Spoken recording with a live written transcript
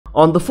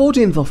On the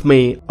 14th of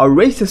May, a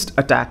racist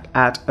attack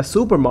at a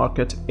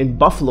supermarket in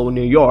Buffalo,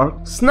 New York,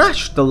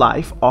 snatched the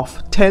life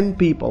of 10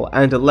 people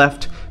and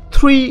left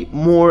 3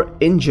 more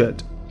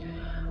injured.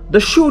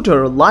 The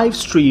shooter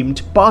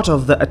live-streamed part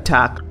of the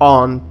attack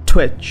on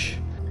Twitch.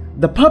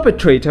 The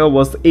perpetrator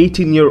was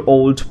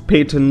 18-year-old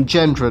Peyton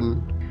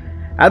Gendron.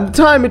 At the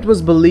time, it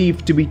was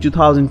believed to be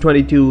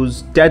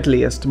 2022's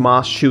deadliest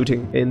mass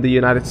shooting in the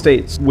United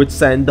States, which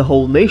sent the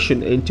whole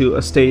nation into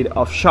a state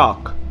of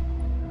shock.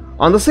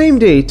 On the same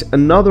date,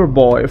 another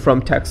boy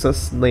from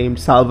Texas named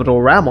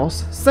Salvador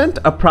Ramos sent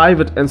a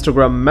private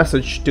Instagram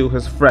message to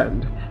his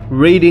friend,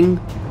 reading,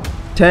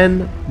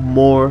 "10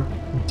 more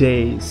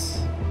days."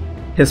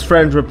 His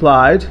friend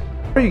replied,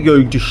 "Are you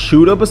going to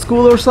shoot up a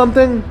school or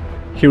something?"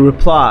 He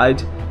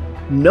replied,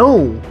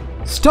 "No,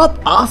 stop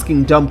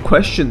asking dumb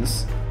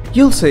questions.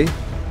 You'll see."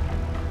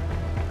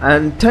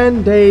 And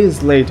 10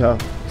 days later,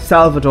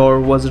 Salvador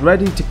was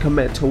ready to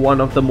commit one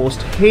of the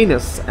most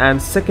heinous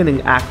and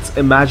sickening acts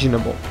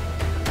imaginable.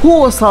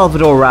 Who was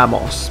Salvador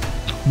Ramos?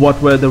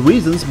 What were the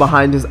reasons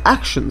behind his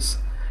actions?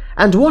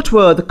 And what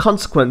were the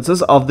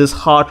consequences of this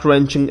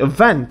heart-wrenching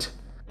event?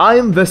 I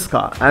am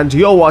Visca and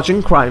you're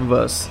watching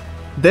Crimeverse.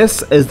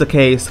 This is the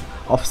case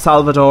of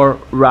Salvador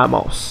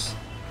Ramos.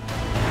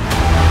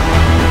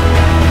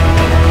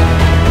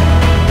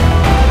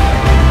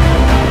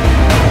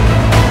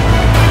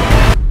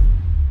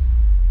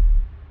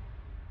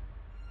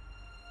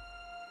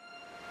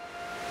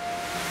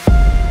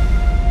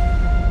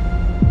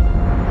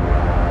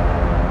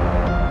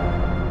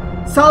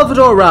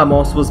 Salvador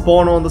Ramos was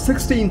born on the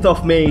 16th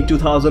of May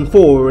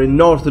 2004 in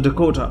North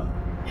Dakota.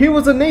 He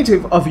was a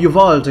native of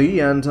Uvalde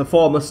and a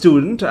former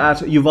student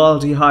at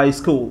Uvalde High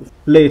School.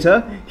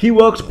 Later, he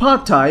worked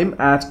part-time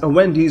at a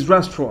Wendy's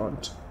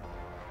restaurant.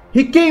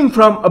 He came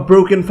from a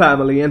broken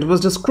family and was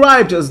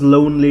described as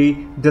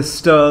lonely,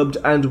 disturbed,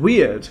 and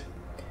weird.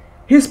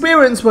 His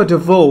parents were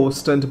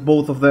divorced and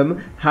both of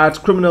them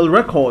had criminal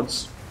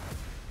records.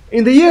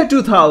 In the year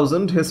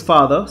 2000, his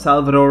father,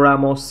 Salvador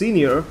Ramos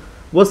Sr.,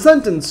 was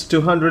sentenced to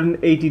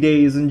 180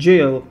 days in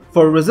jail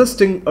for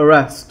resisting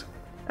arrest,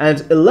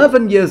 and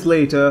 11 years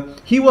later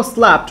he was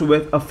slapped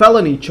with a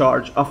felony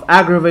charge of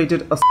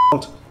aggravated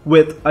assault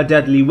with a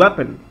deadly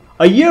weapon.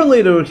 A year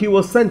later he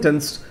was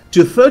sentenced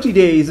to 30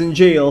 days in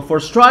jail for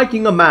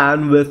striking a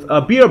man with a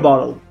beer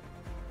bottle.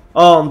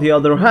 On the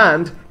other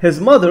hand,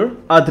 his mother,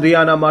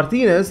 Adriana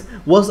Martinez,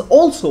 was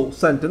also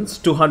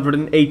sentenced to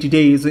 180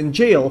 days in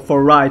jail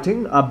for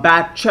writing a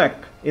bad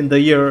check in the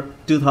year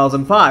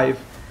 2005.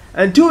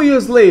 And 2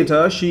 years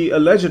later, she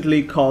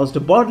allegedly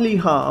caused bodily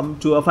harm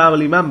to a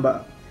family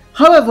member.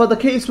 However, the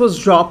case was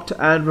dropped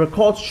and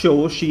records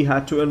show she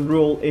had to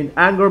enroll in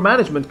anger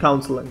management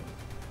counseling.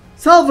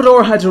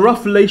 Salvador had a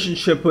rough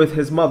relationship with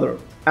his mother,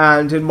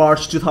 and in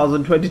March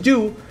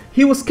 2022,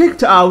 he was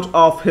kicked out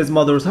of his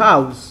mother's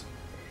house.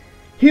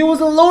 He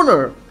was a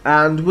loner,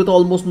 and with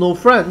almost no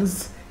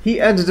friends, he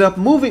ended up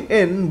moving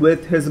in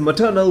with his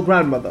maternal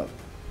grandmother.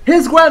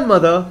 His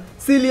grandmother,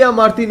 Celia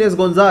Martinez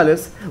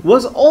Gonzalez,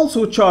 was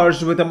also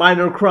charged with a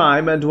minor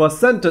crime and was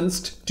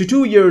sentenced to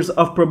 2 years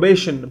of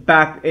probation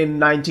back in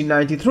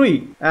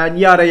 1993. And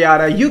yada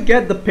yada, you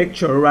get the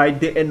picture, right?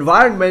 The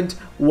environment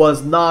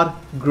was not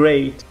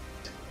great.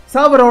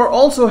 Salvador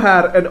also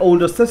had an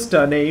older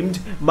sister named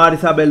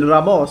Marisabel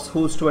Ramos,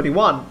 who's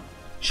 21.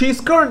 She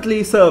is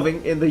currently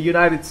serving in the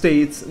United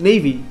States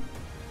Navy.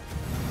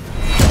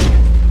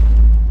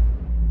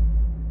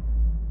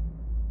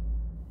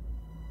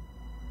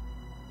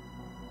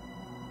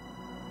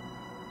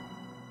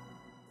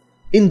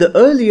 In the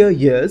earlier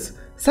years,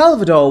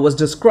 Salvador was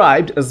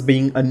described as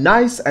being a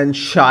nice and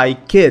shy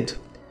kid,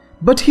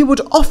 but he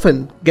would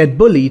often get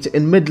bullied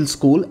in middle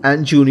school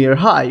and junior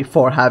high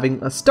for having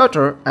a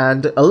stutter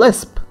and a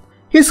lisp.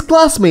 His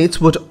classmates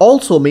would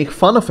also make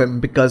fun of him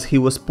because he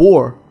was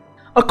poor.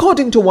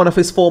 According to one of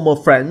his former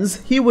friends,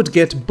 he would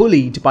get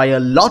bullied by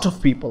a lot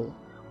of people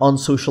on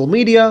social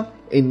media,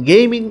 in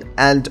gaming,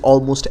 and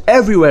almost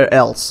everywhere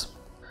else.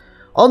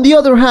 On the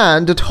other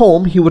hand, at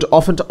home he would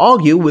often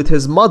argue with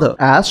his mother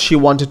as she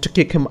wanted to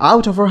kick him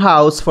out of her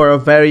house for a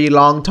very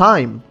long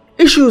time.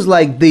 Issues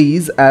like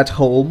these at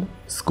home,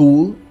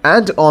 school,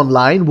 and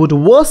online would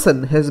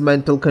worsen his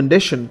mental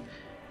condition,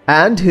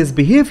 and his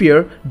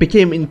behavior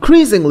became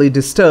increasingly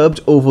disturbed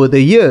over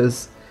the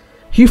years.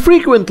 He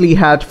frequently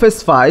had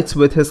fistfights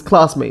with his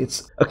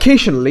classmates,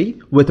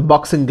 occasionally with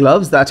boxing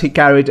gloves that he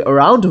carried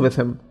around with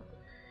him.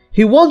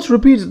 He once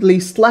repeatedly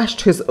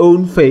slashed his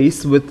own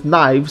face with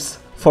knives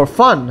for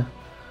fun.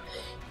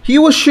 He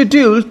was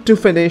scheduled to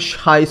finish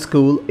high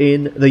school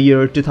in the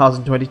year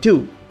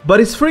 2022,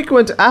 but his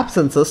frequent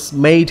absences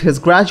made his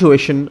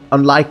graduation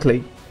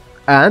unlikely,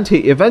 and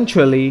he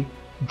eventually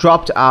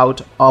dropped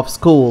out of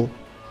school.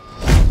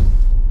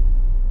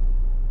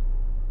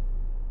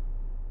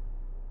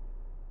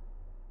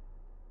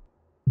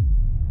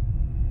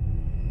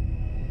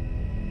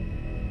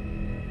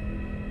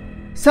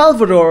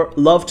 Salvador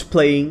loved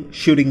playing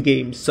shooting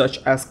games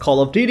such as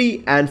Call of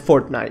Duty and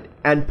Fortnite,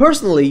 and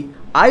personally,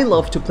 I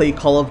love to play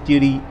Call of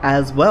Duty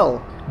as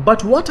well.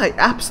 But what I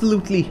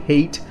absolutely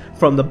hate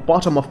from the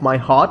bottom of my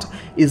heart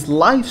is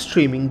live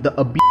streaming the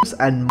abuse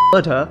and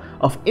murder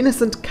of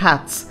innocent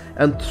cats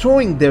and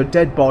throwing their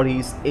dead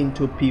bodies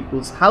into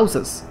people's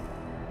houses.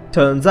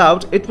 Turns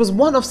out it was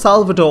one of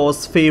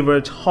Salvador's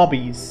favorite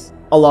hobbies,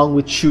 along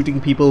with shooting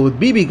people with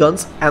BB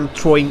guns and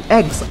throwing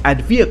eggs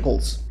at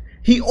vehicles.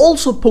 He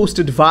also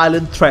posted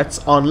violent threats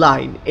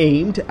online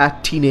aimed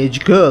at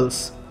teenage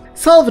girls.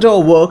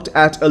 Salvador worked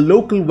at a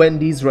local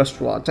Wendy's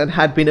restaurant and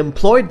had been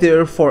employed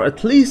there for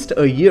at least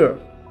a year.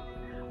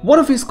 One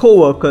of his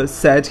co-workers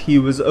said he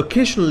was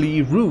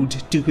occasionally rude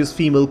to his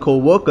female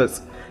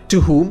co-workers,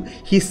 to whom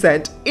he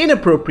sent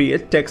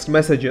inappropriate text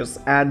messages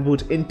and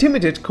would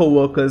intimidate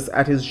co-workers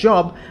at his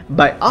job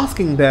by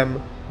asking them,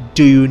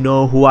 "Do you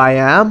know who I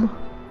am?"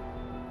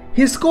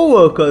 His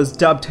co-workers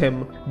dubbed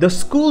him the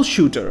school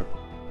shooter,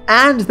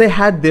 and they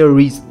had their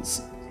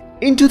reasons.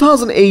 In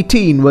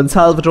 2018, when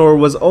Salvador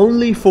was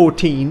only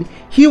 14,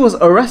 he was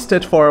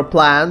arrested for a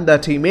plan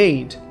that he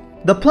made.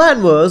 The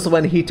plan was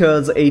when he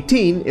turns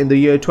 18 in the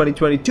year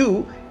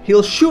 2022,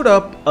 he'll shoot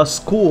up a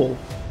school.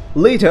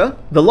 Later,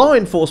 the law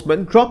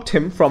enforcement dropped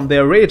him from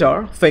their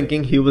radar,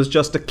 thinking he was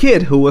just a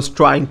kid who was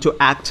trying to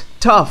act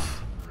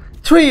tough.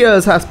 3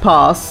 years has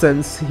passed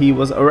since he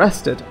was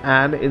arrested,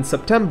 and in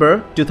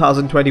September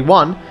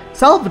 2021,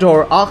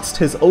 Salvador asked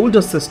his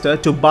older sister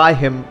to buy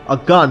him a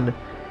gun,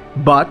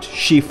 but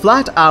she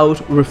flat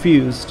out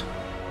refused.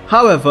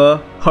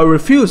 However, her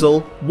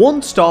refusal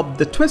won't stop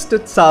the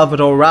twisted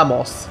Salvador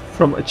Ramos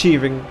from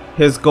achieving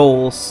his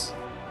goals.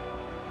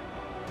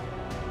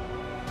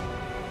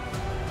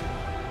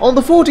 On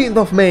the 14th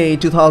of May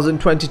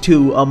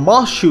 2022, a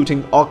mass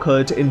shooting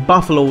occurred in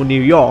Buffalo,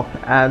 New York,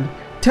 and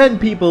 10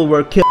 people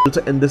were killed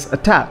in this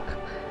attack.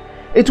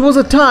 It was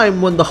a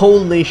time when the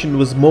whole nation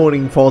was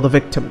mourning for the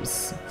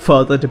victims.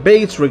 Further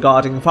debates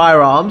regarding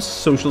firearms,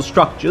 social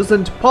structures,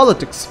 and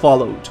politics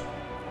followed.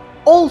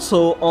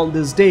 Also on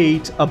this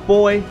date, a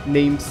boy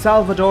named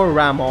Salvador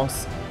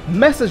Ramos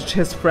messaged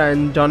his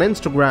friend on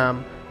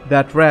Instagram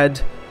that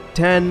read,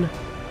 "10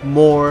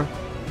 more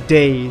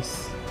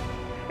days."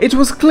 It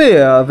was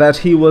clear that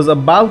he was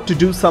about to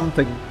do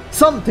something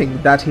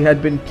that he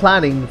had been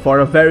planning for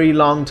a very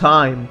long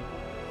time.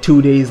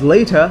 2 days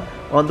later,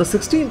 on the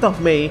 16th of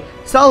May,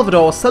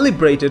 Salvador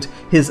celebrated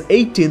his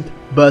 18th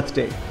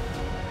birthday.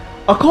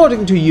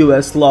 According to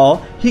US law,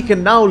 he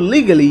can now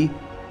legally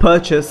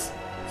purchase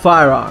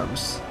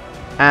firearms.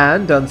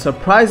 And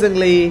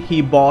unsurprisingly,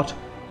 he bought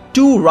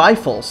 2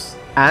 rifles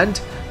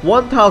and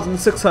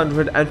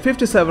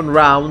 1,657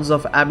 rounds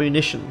of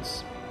ammunition.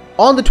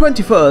 On the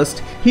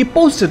 21st, he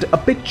posted a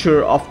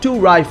picture of 2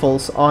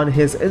 rifles on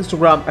his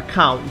Instagram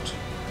account.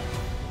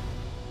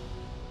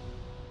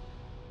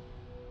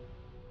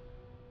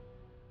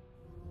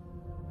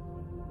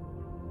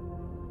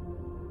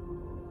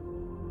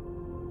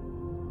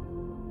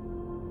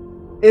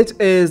 It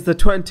is the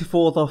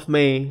 24th of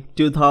May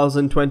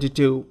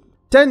 2022.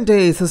 10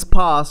 days has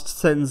passed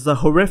since the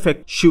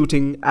horrific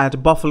shooting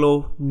at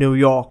Buffalo, New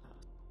York.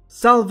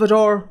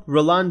 Salvador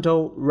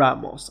Rolando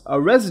Ramos, a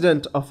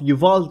resident of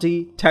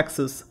Uvalde,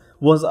 Texas,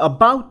 was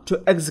about to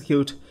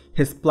execute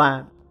his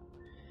plan.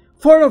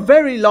 For a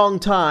very long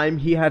time,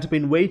 he had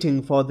been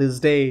waiting for this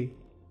day.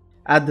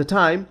 At the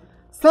time,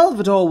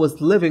 Salvador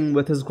was living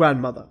with his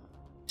grandmother.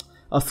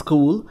 A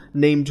school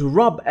named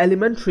Robb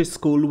Elementary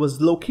School was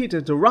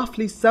located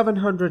roughly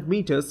 700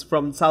 meters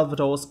from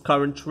Salvador's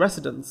current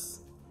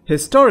residence.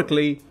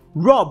 Historically,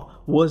 Robb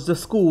was the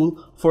school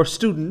for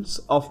students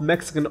of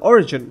Mexican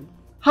origin.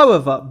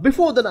 However,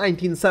 before the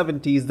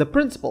 1970s, the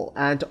principal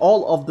and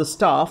all of the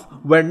staff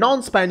were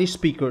non-Spanish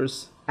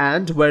speakers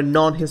and were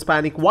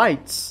non-Hispanic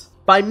whites.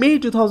 By May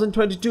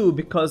 2022,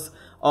 because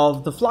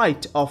of the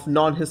flight of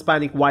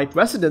non-Hispanic white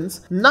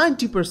residents,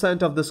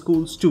 90% of the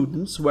school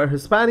students were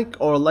Hispanic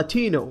or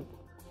Latino.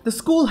 The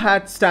school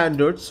had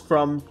standards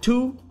from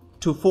 2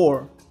 to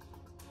 4.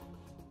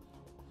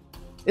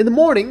 In the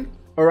morning,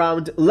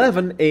 around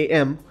 11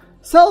 a.m.,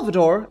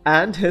 Salvador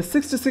and his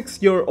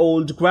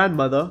 66-year-old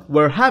grandmother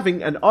were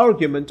having an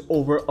argument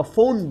over a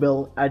phone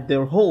bill at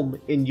their home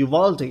in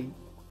Uvalde.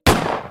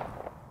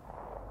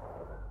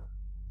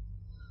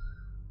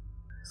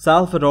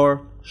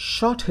 Salvador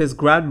shot his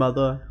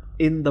grandmother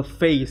in the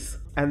face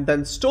and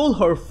then stole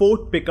her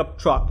Ford pickup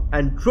truck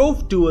and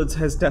drove towards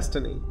his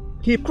destiny.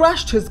 He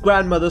crashed his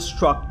grandmother's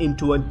truck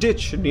into a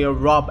ditch near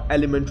Robb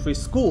Elementary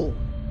School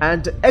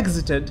and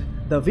exited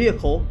the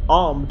vehicle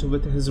armed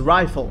with his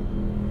rifle.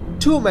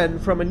 2 men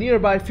from a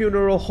nearby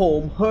funeral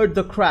home heard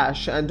the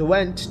crash and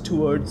went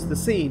towards the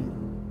scene.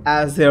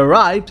 As they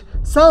arrived,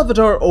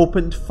 Salvador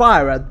opened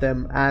fire at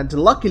them and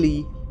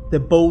luckily they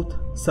both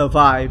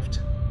survived.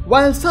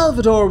 While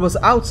Salvador was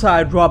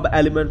outside Robb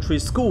Elementary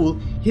School,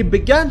 he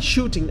began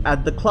shooting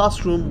at the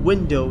classroom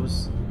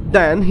windows.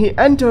 Then he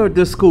entered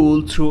the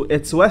school through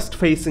its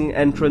west-facing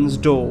entrance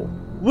door,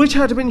 which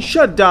had been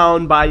shut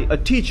down by a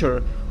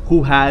teacher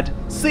who had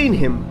seen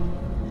him.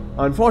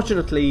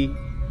 Unfortunately,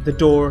 the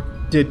door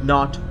did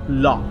not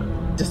lock,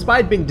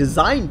 despite being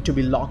designed to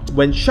be locked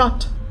when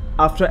shut.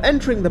 After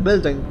entering the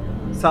building,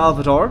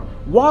 Salvador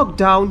walked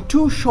down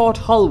 2 short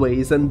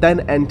hallways and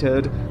then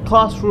entered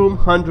classroom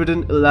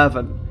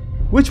 111,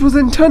 which was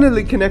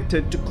internally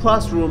connected to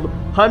classroom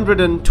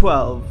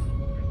 112.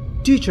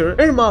 Teacher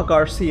Irma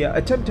Garcia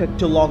attempted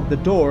to lock the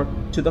door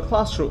to the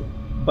classroom,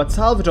 but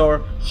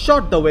Salvador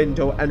shut the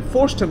window and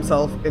forced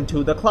himself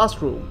into the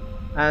classroom.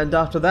 And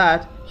after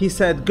that, he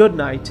said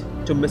goodnight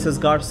to Mrs.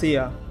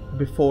 Garcia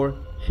before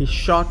he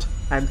shot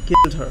and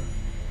killed her.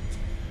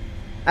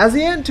 As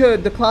he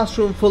entered the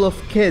classroom full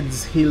of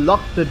kids, he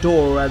locked the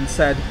door and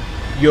said,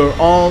 "You're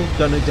all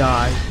gonna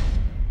die."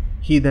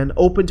 He then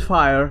opened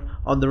fire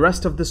on the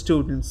rest of the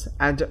students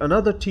and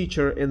another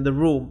teacher in the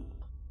room.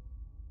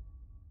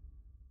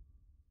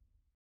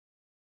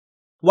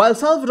 While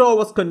Salvador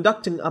was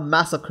conducting a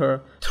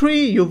massacre,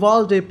 3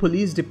 Uvalde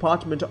Police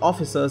Department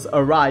officers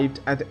arrived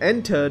and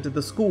entered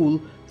the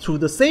school through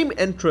the same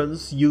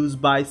entrance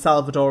used by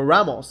Salvador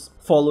Ramos,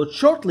 followed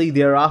shortly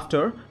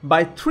thereafter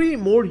by 3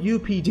 more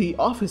UPD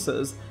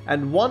officers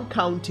and 1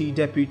 county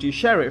deputy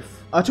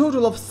sheriff. A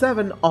total of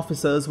 7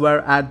 officers were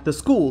at the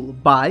school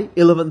by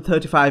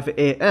 11:35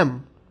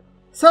 a.m.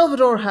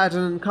 Salvador had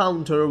an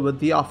encounter with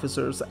the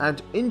officers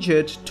and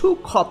injured 2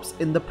 cops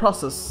in the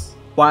process.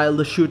 While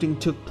the shooting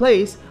took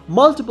place,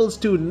 multiple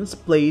students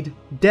played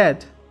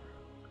dead.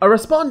 A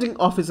responding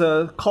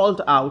officer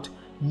called out,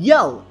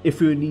 "Yell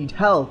if you need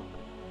help."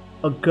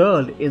 A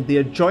girl in the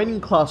adjoining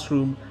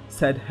classroom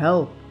said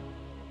help.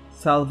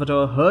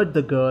 Salvador heard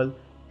the girl,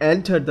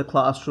 entered the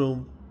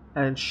classroom,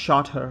 and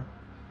shot her.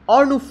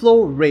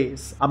 Arnulfo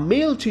Reyes, a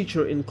male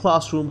teacher in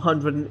classroom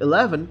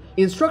 111,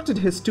 instructed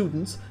his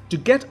students to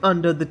get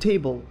under the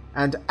table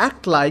and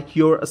act like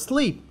you're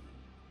asleep.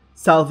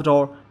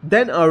 Salvador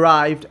then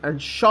arrived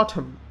and shot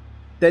him.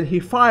 Then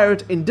he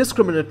fired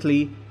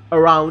indiscriminately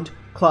around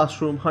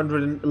classroom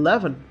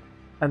 111,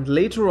 and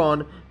later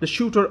on the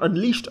shooter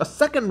unleashed a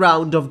second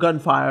round of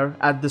gunfire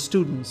at the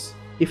students.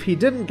 If he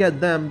didn't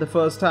get them the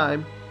first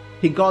time,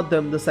 he got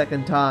them the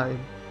second time.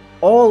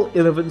 All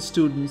 11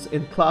 students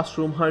in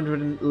classroom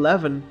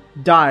 111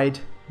 died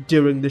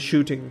during the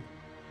shooting.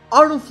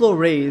 Arnulfo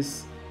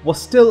Reyes was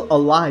still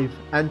alive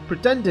and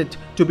pretended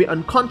to be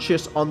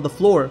unconscious on the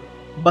floor,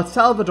 but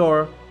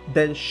Salvador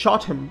then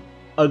shot him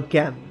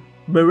again.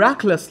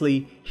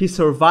 Miraculously, he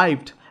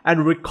survived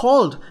and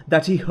recalled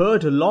that he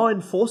heard law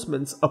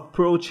enforcement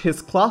approach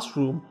his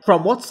classroom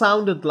from what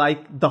sounded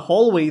like the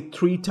hallway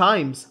 3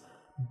 times,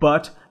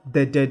 but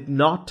they did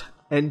not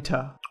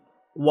enter.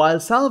 While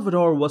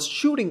Salvador was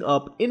shooting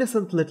up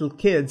innocent little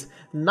kids,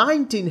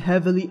 19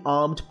 heavily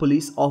armed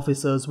police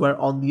officers were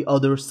on the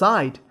other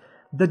side.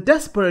 The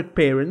desperate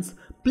parents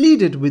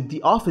pleaded with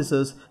the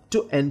officers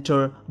to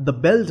enter the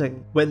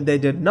building. When they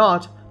did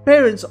not,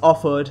 parents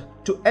offered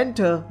to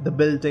enter the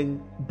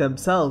building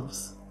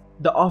themselves.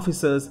 The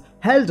officers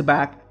held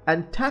back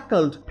and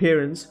tackled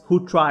parents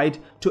who tried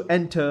to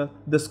enter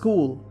the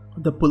school.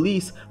 The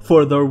police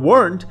further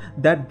warned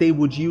that they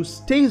would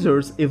use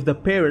tasers if the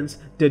parents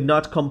did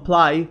not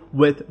comply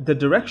with the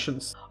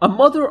directions. A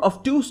mother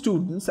of 2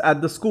 students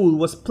at the school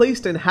was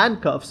placed in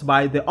handcuffs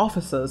by the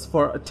officers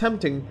for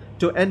attempting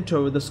to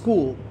enter the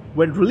school.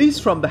 When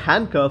released from the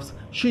handcuffs,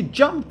 she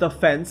jumped the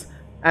fence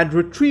and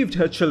retrieved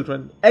her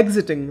children,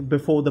 exiting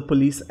before the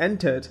police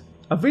entered.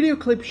 A video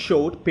clip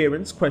showed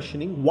parents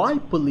questioning why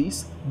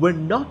police were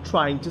not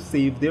trying to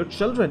save their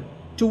children,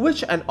 to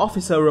which an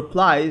officer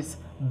replies,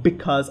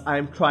 "Because I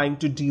am trying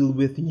to deal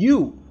with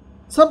you."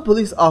 Some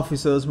police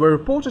officers were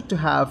reported to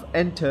have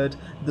entered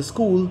the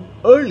school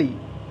early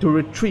to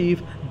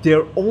retrieve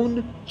their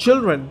own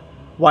children,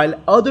 while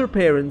other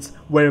parents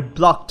were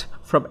blocked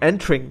from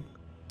entering.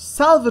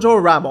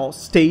 Salvador Ramos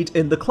stayed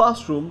in the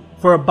classroom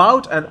for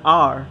about an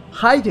hour,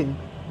 hiding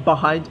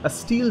behind a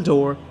steel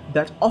door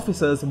that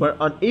officers were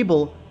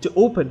unable to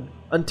open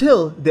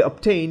until they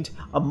obtained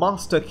a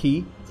master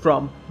key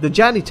from the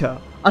janitor.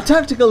 A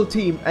tactical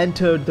team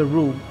entered the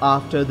room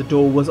after the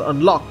door was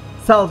unlocked.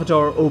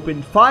 Salvador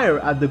opened fire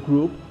at the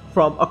group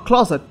from a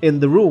closet in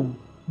the room,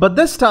 but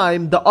this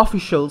time the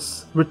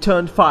officials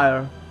returned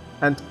fire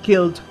and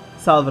killed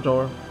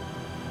Salvador.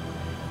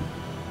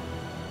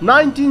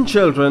 19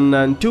 children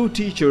and 2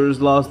 teachers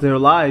lost their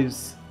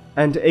lives,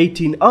 and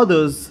 18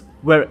 others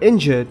were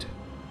injured.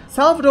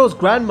 Salvador's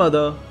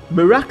grandmother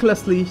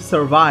miraculously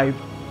survived,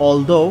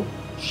 although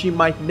she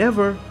might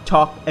never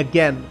talk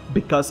again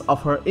because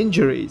of her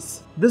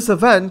injuries. This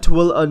event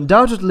will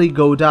undoubtedly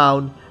go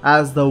down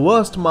as the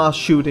worst mass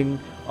shooting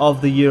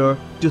of the year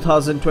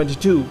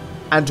 2022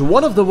 and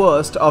one of the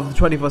worst of the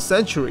 21st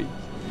century.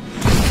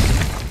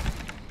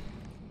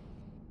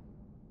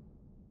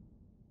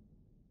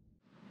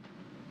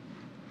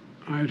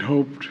 I'd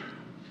hoped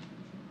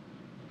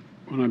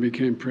when I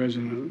became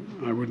president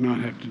I would not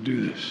have to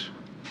do this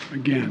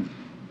again.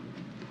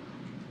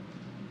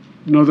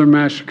 Another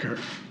massacre,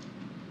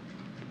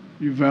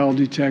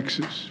 Uvalde,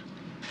 Texas,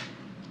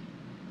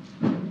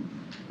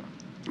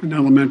 an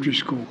elementary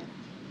school.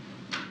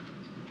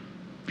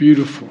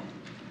 Beautiful,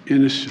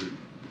 innocent,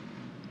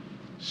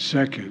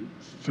 2nd,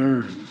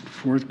 3rd,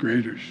 4th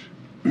graders.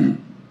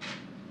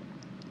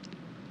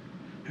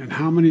 And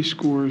how many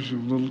scores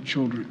of little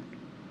children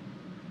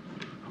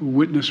who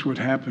witness what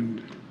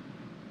happened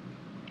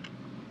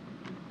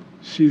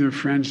see their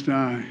friends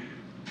die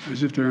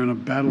as if they're on a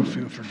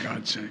battlefield, for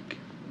God's sake.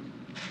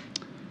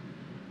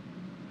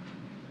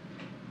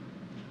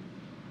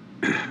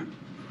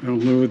 They'll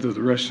live with it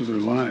the rest of their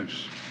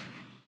lives.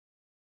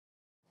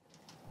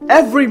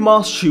 Every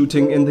mass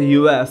shooting in the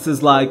US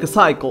is like a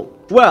cycle.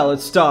 Well, it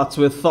starts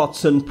with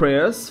thoughts and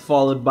prayers,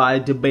 followed by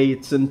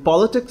debates and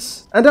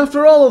politics. And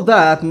after all of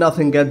that,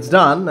 nothing gets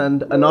done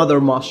and another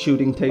mass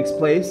shooting takes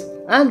place,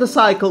 and the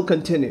cycle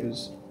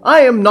continues.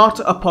 I am not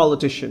a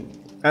politician,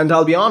 and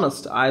I'll be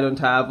honest, I don't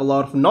have a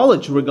lot of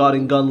knowledge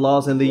regarding gun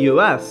laws in the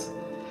US.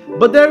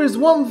 But there is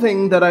one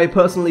thing that I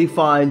personally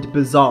find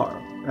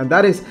bizarre, and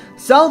that is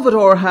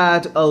Salvador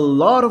had a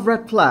lot of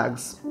red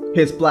flags.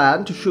 His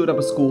plan to shoot up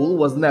a school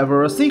was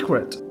never a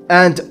secret.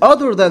 And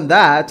other than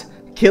that,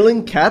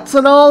 killing cats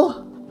and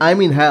all? I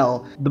mean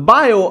hell, the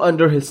bio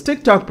under his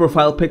TikTok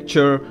profile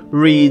picture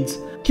reads,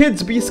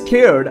 "Kids be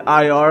scared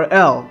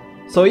IRL."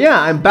 So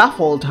yeah, I'm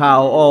baffled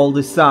how all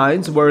these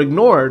signs were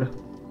ignored.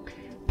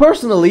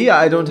 Personally,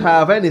 I don't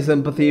have any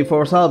sympathy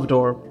for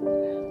Salvador.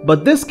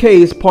 But this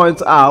case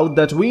points out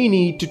that we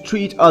need to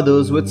treat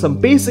others with some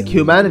basic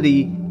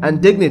humanity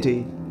and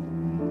dignity.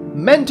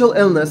 Mental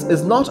illness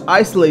is not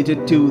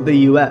isolated to the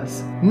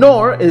US,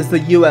 nor is the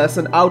US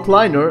an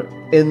outlier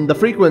in the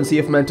frequency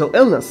of mental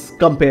illness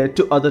compared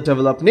to other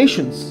developed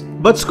nations.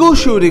 But school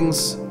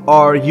shootings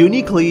are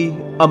uniquely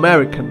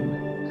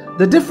American.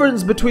 The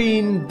difference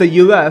between the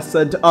US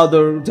and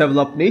other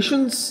developed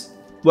nations?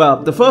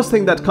 Well, the first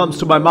thing that comes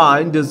to my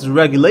mind is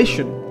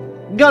regulation.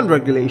 Gun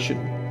regulation.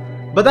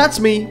 But that's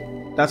me.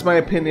 That's my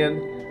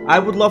opinion. I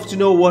would love to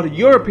know what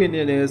your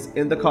opinion is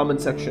in the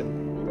comment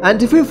section.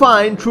 And if you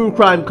find true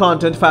crime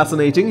content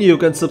fascinating, you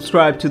can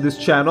subscribe to this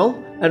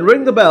channel and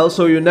ring the bell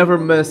so you never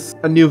miss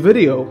a new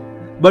video.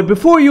 But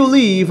before you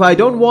leave, I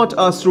don't want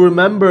us to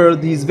remember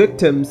these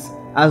victims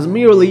as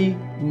merely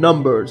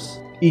numbers.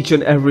 Each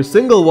and every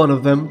single one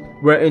of them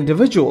were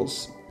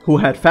individuals who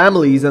had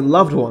families and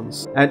loved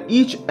ones, and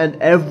each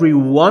and every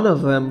one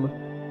of them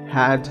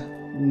had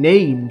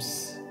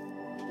names.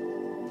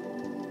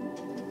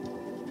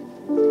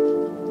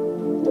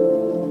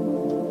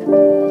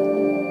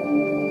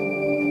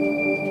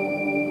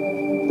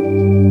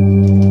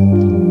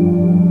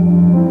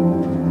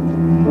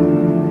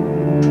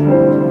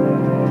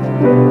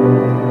 Thank you.